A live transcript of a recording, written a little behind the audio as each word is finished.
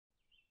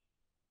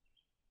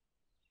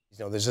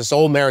You know, there's this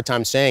old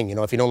maritime saying, you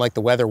know, if you don't like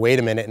the weather, wait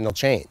a minute and it'll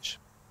change.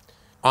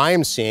 I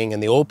am seeing,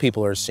 and the old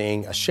people are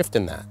seeing, a shift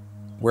in that,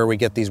 where we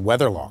get these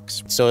weather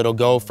locks. So it'll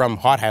go from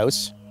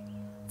hothouse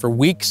for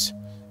weeks,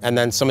 and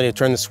then somebody will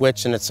turn the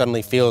switch and it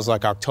suddenly feels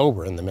like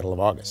October in the middle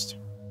of August.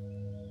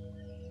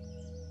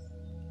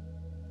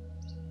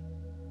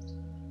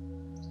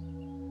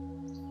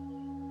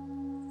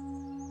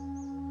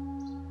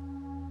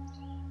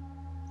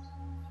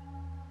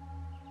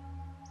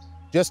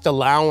 Just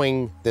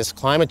allowing this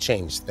climate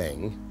change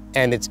thing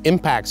and its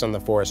impacts on the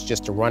forest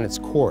just to run its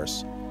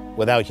course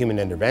without human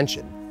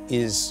intervention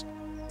is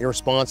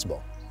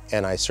irresponsible.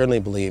 And I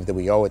certainly believe that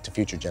we owe it to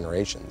future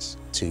generations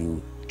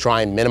to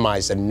try and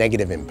minimize the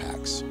negative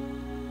impacts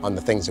on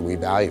the things that we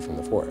value from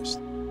the forest.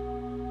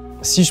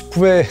 Si je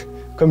pouvais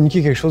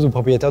communiquer quelque chose aux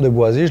propriétaires de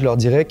boisés, je leur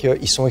dirais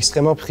qu'ils sont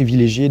extrêmement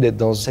privilégiés d'être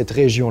dans cette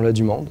région-là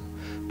du monde,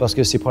 parce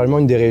que c'est probablement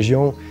une des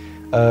régions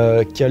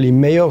qui a les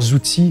meilleurs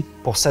outils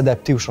pour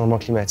s'adapter au changement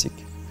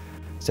climatique.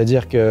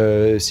 C'est-à-dire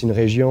que c'est une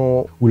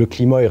région où le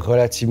climat est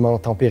relativement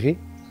tempéré.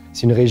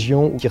 C'est une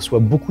région qui reçoit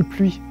beaucoup de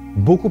pluie,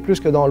 beaucoup plus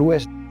que dans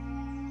l'Ouest.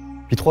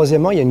 Puis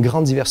troisièmement, il y a une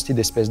grande diversité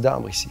d'espèces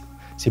d'arbres ici.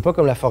 C'est pas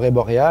comme la forêt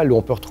boréale où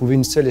on peut retrouver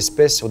une seule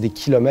espèce sur des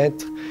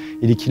kilomètres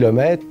et des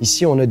kilomètres.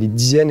 Ici, on a des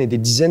dizaines et des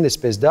dizaines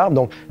d'espèces d'arbres.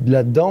 Donc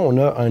là-dedans, on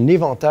a un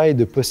éventail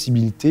de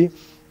possibilités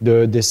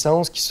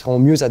d'essences qui seront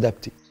mieux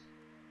adaptées.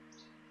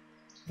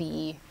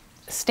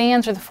 The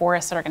stands are the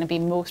forests that are going to be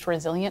most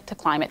resilient to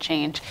climate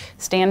change.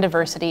 Stand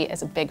diversity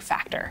is a big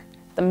factor.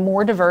 The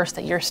more diverse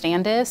that your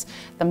stand is,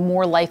 the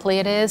more likely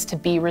it is to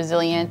be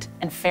resilient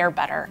and fare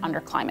better under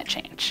climate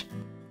change.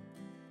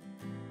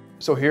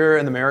 So here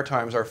in the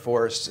Maritimes, our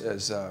forest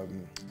is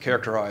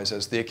characterized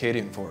as the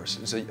Acadian Forest.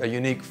 It's a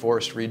unique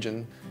forest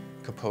region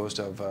composed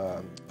of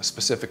a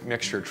specific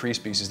mixture of tree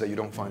species that you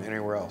don't find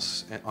anywhere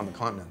else on the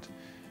continent.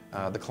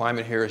 The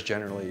climate here is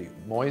generally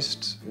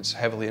moist. It's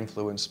heavily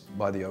influenced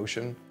by the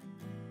ocean.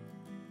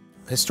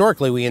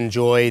 Historically, we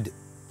enjoyed,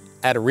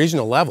 at a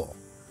regional level,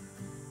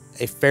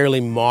 a fairly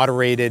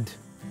moderated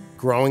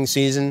growing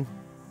season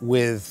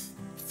with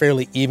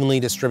fairly evenly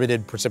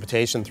distributed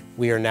precipitation.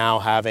 We are now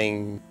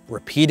having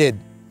repeated,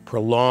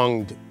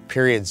 prolonged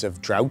periods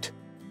of drought.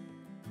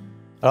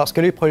 Alors, ce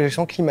que les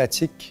projections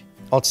climatiques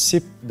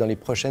anticipent dans les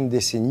prochaines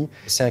décennies,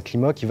 c'est un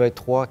climat qui va être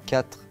 3,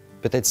 4,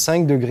 peut-être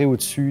 5 degrés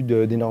au-dessus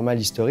des normales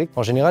historiques.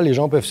 En général, les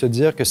gens peuvent se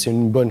dire que c'est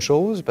une bonne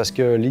chose parce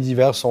que les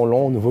hivers sont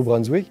longs au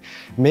Nouveau-Brunswick,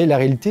 mais la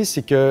réalité,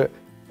 c'est que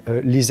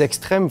les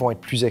extrêmes vont être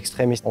plus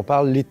extrêmes. On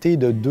parle l'été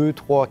de 2,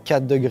 3,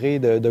 4 degrés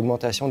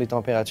d'augmentation des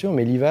températures,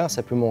 mais l'hiver,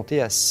 ça peut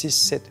monter à 6,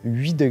 7,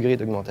 8 degrés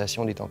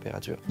d'augmentation des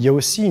températures. Il y a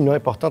aussi un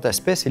important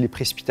aspect, c'est les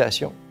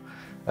précipitations.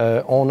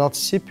 On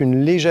anticipe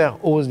une légère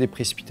hausse des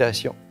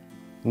précipitations.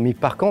 Mais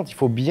par contre, il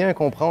faut bien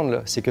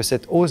comprendre, c'est que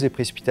cette hausse des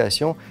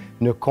précipitations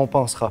ne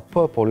compensera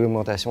pas pour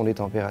l'augmentation des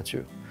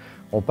températures.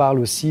 On parle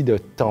aussi de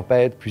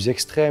tempêtes plus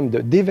extrêmes,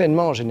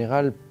 d'événements en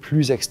général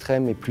plus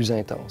extrêmes et plus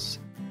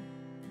intenses.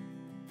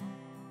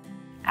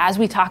 As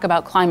we talk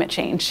about climate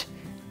change,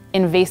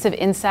 invasive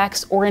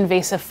insects or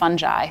invasive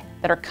fungi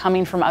that are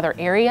coming from other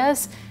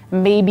areas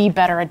may be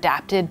better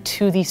adapted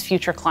to these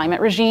future climate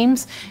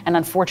regimes, and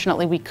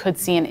unfortunately we could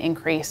see an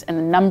increase in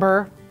the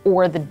number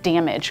or the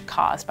damage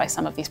caused by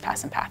some of these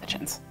passing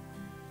pathogens.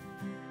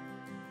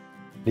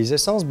 Les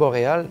essences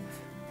boréales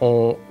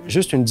ont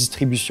juste une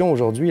distribution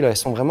aujourd'hui. Elles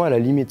sont vraiment à la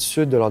limite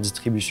sud de leur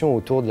distribution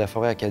autour de la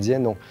forêt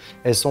acadienne. Donc,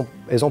 elles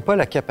n'ont pas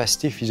la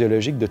capacité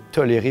physiologique de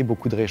tolérer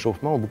beaucoup de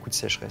réchauffement ou beaucoup de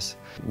sécheresse.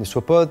 Ne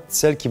soient pas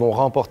celles qui vont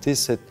remporter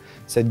cette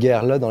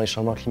guerre-là dans les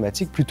changements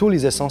climatiques, plutôt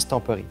les essences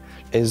temporées.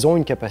 Elles ont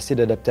une capacité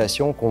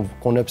d'adaptation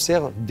qu'on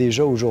observe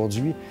déjà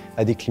aujourd'hui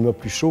à des climats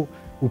plus chauds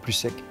ou plus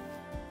secs.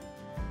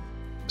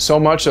 So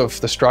much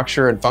of the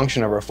structure and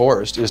function of our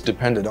forest is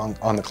dependent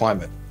on the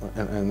climate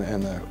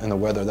and the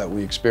weather that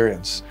we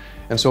experience.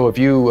 And so if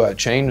you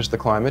change the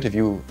climate, if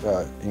you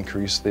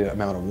increase the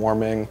amount of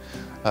warming,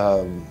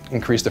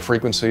 increase the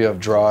frequency of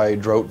dry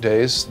drought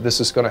days,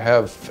 this is going to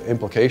have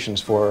implications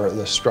for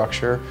the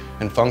structure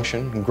and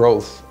function and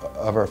growth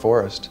of our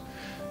forest,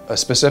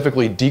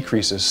 specifically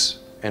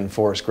decreases in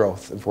forest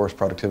growth and forest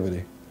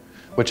productivity,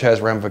 which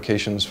has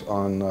ramifications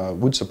on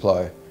wood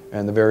supply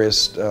and the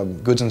various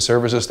goods and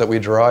services that we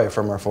derive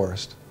from our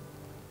forest.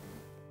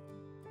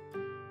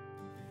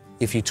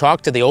 If you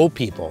talk to the old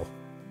people,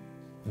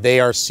 they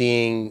are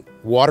seeing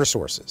water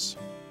sources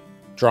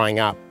drying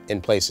up in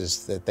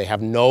places that they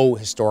have no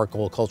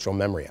historical cultural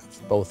memory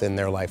of, both in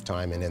their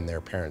lifetime and in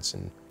their parents'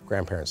 and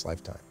grandparents'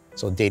 lifetime.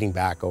 So dating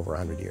back over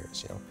 100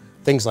 years, you know.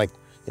 Things like,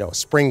 you know,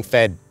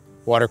 spring-fed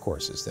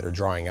watercourses that are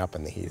drying up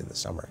in the heat of the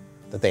summer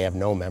that they have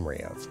no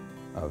memory of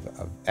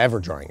ever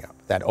drying up,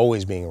 that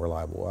always being a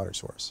reliable water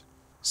source.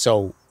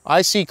 So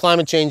I see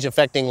climate change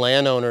affecting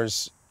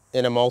landowners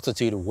in a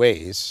multitude of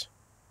ways,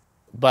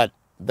 but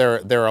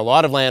there are a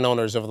lot of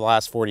landowners over the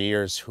last 40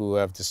 years who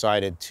have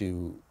decided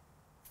to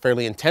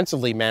fairly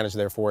intensively manage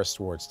their forests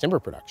towards timber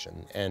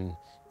production, and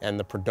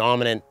the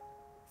predominant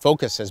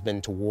focus has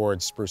been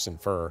towards spruce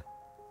and fir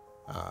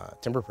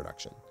timber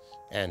production.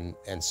 And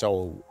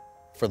so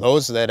For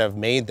those that have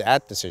made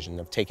that decision,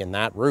 have taken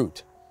that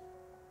route,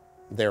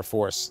 their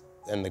forest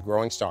and the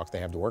growing stock they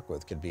have to work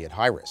with could be at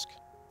high risk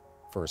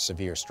for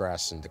severe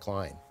stress and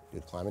decline due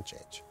to climate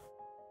change.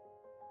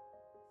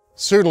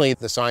 Certainly,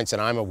 the science that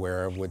I'm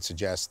aware of would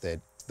suggest that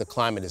the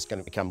climate is going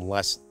to become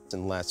less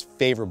and less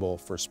favorable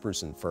for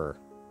spruce and fir.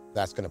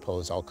 That's going to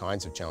pose all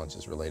kinds of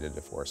challenges related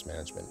to forest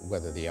management,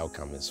 whether the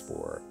outcome is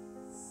for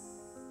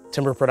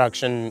timber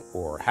production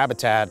or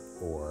habitat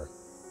or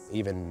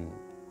even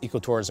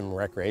ecotourism and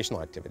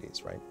recreational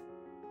activities, right?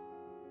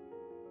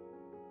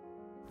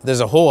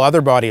 There's a whole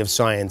other body of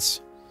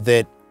science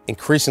that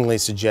increasingly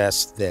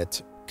suggests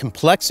that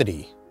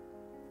complexity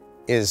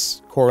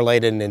is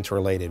correlated and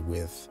interrelated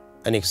with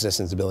an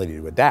ecosystem's ability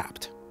to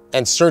adapt.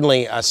 And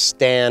certainly a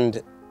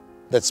stand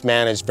that's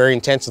managed very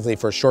intensively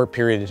for a short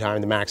period of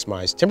time to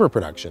maximize timber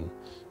production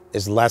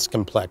is less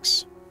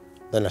complex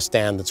than a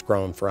stand that's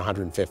grown for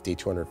 150,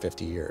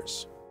 250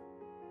 years.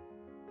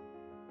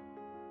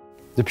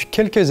 Depuis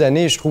quelques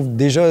années, je trouve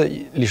déjà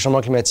les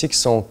changements climatiques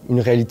sont une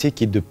réalité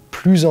qui est de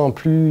plus en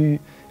plus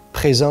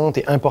présente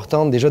et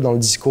importante déjà dans le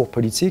discours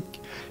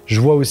politique. Je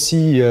vois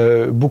aussi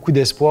beaucoup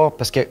d'espoir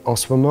parce qu'en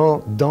ce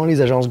moment, dans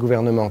les agences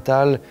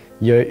gouvernementales,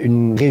 il y a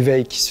un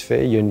réveil qui se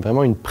fait, il y a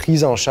vraiment une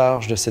prise en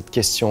charge de cette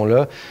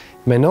question-là.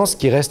 Maintenant, ce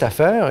qui reste à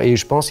faire, et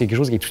je pense qu'il y a quelque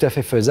chose qui est tout à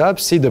fait faisable,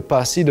 c'est de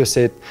passer de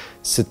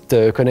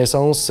cette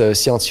connaissance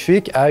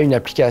scientifique à une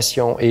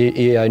application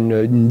et à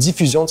une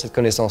diffusion de cette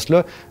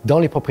connaissance-là dans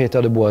les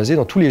propriétaires de boisés,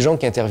 dans tous les gens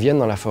qui interviennent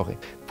dans la forêt.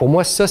 Pour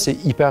moi, ça,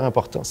 c'est hyper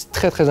important. C'est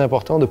très, très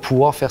important de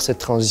pouvoir faire cette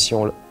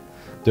transition-là,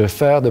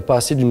 de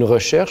passer d'une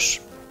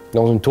recherche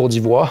dans une tour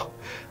d'ivoire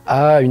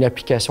à une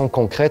application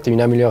concrète et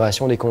une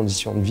amélioration des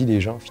conditions de vie des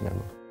gens,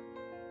 finalement.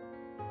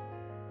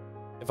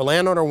 If a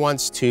landowner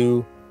wants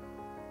to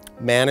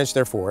manage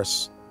their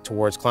forests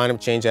towards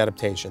climate change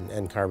adaptation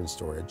and carbon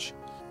storage,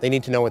 they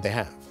need to know what they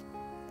have.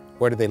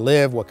 Where do they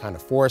live? What kind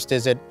of forest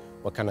is it?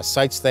 What kind of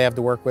sites they have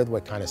to work with?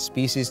 What kind of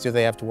species do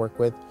they have to work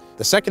with?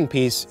 The second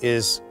piece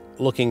is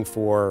looking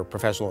for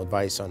professional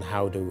advice on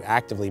how to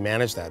actively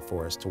manage that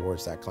forest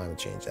towards that climate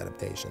change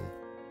adaptation.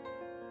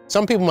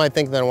 Some people might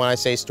think that when I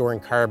say storing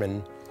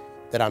carbon,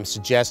 that I'm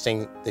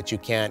suggesting that you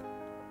can't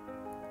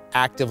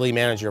actively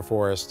manage your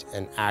forest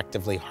and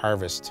actively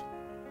harvest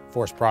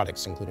forest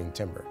products, including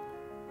timber.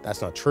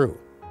 That's not true.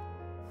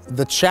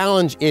 The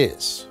challenge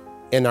is,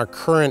 in our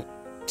current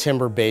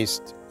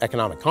timber-based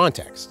economic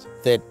context,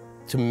 that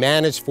to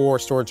manage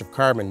forest storage of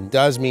carbon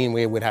does mean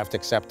we would have to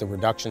accept a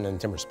reduction in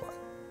timber supply.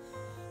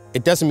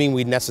 It doesn't mean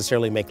we'd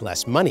necessarily make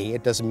less money.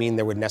 It doesn't mean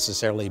there would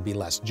necessarily be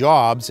less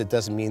jobs. It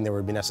doesn't mean there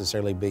would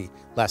necessarily be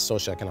less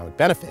socioeconomic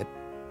benefit.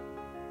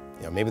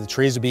 You know, maybe the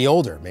trees would be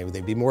older, maybe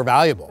they'd be more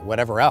valuable,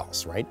 whatever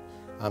else, right?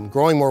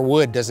 Growing more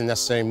wood doesn't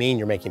necessarily mean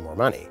you're making more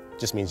money. It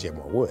just means you have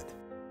more wood.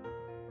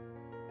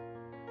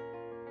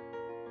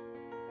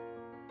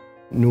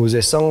 Nos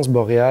essences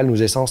boréales, nos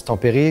essences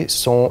tempérées ne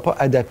sont pas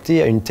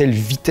adaptées à une telle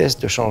vitesse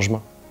de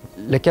changement.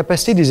 La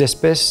capacité des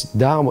espèces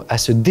d'arbres à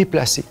se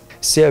déplacer,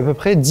 c'est à peu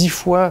près 10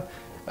 fois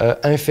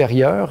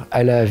inférieure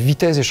à la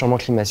vitesse des changements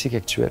climatiques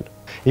actuels.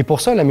 Et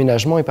pour ça,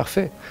 l'aménagement est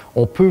parfait.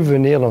 On peut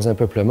venir dans un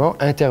peuplement,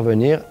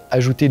 intervenir,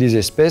 ajouter des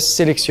espèces,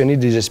 sélectionner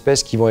des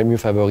espèces qui vont être mieux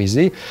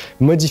favorisées,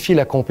 modifier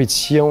la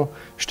compétition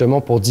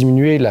justement pour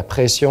diminuer la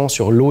pression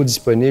sur l'eau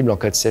disponible en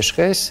cas de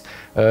sécheresse,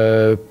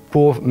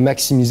 pour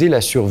maximiser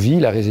la survie,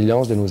 la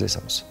résilience de nos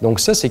essences. Donc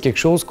ça, c'est quelque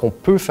chose qu'on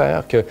peut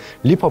faire, que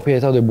les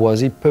propriétaires de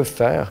boisés peuvent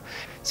faire.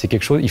 C'est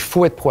quelque chose, il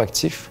faut être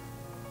proactif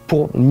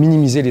pour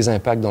minimiser les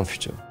impacts dans le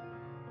futur.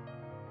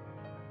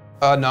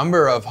 A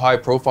number of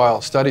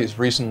high-profile studies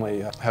recently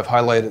have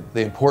highlighted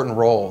the important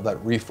role that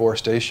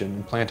reforestation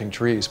and planting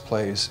trees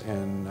plays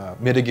in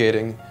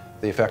mitigating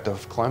the effect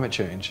of climate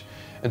change.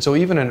 And so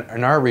even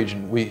in our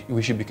region,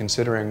 we should be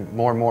considering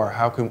more and more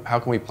how can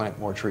we plant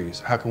more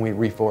trees? How can we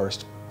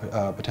reforest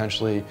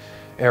potentially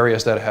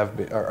areas that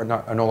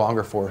are no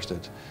longer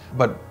forested?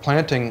 But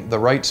planting the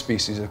right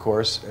species, of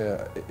course,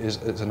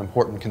 is an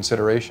important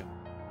consideration.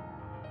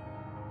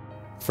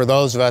 For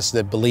those of us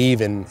that believe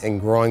in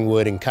growing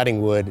wood and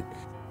cutting wood,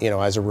 you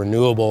know, as a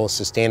renewable,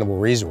 sustainable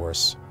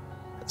resource,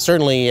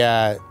 certainly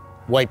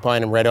white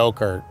pine and red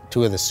oak are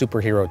two of the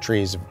superhero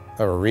trees of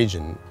our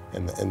region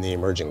in the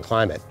emerging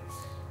climate.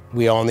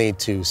 We all need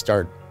to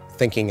start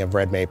thinking of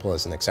red maple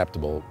as an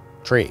acceptable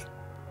tree,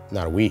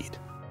 not a weed.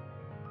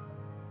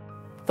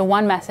 The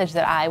one message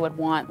that I would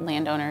want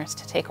landowners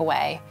to take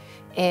away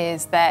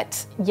is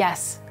that,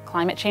 yes,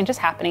 climate change is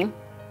happening.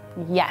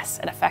 Yes,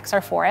 it affects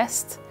our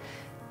forests.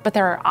 But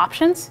there are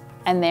options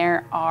and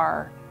there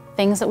are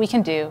things that we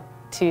can do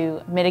to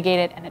mitigate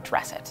it and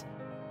address it.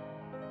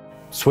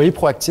 Soyez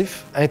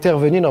proactifs,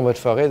 intervenez dans votre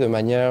forêt de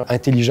manière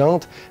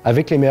intelligente,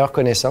 avec les meilleures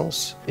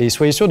connaissances, et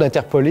soyez sûr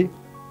d'interpeller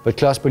votre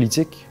classe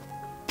politique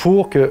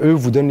pour qu'eux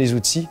vous donnent les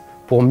outils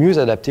pour mieux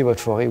adapter votre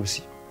forêt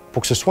aussi.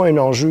 Pour que ce soit un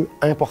enjeu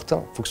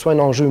important, il faut que ce soit un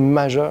enjeu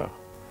majeur,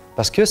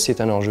 parce que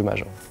c'est un enjeu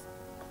majeur.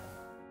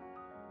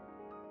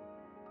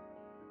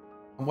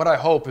 What I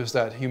hope is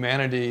that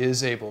humanity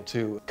is able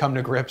to come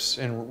to grips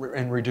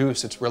and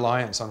reduce its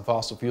reliance on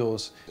fossil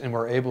fuels, and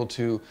we're able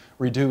to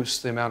reduce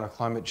the amount of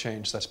climate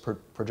change that's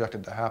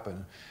projected to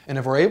happen. And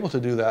if we're able to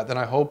do that, then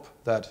I hope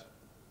that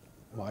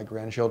my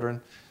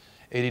grandchildren,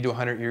 80 to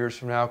 100 years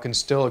from now, can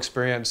still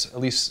experience at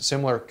least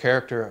similar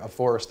character of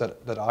forest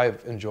that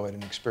I've enjoyed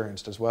and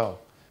experienced as well.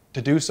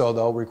 To do so,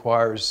 though,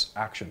 requires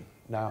action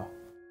now.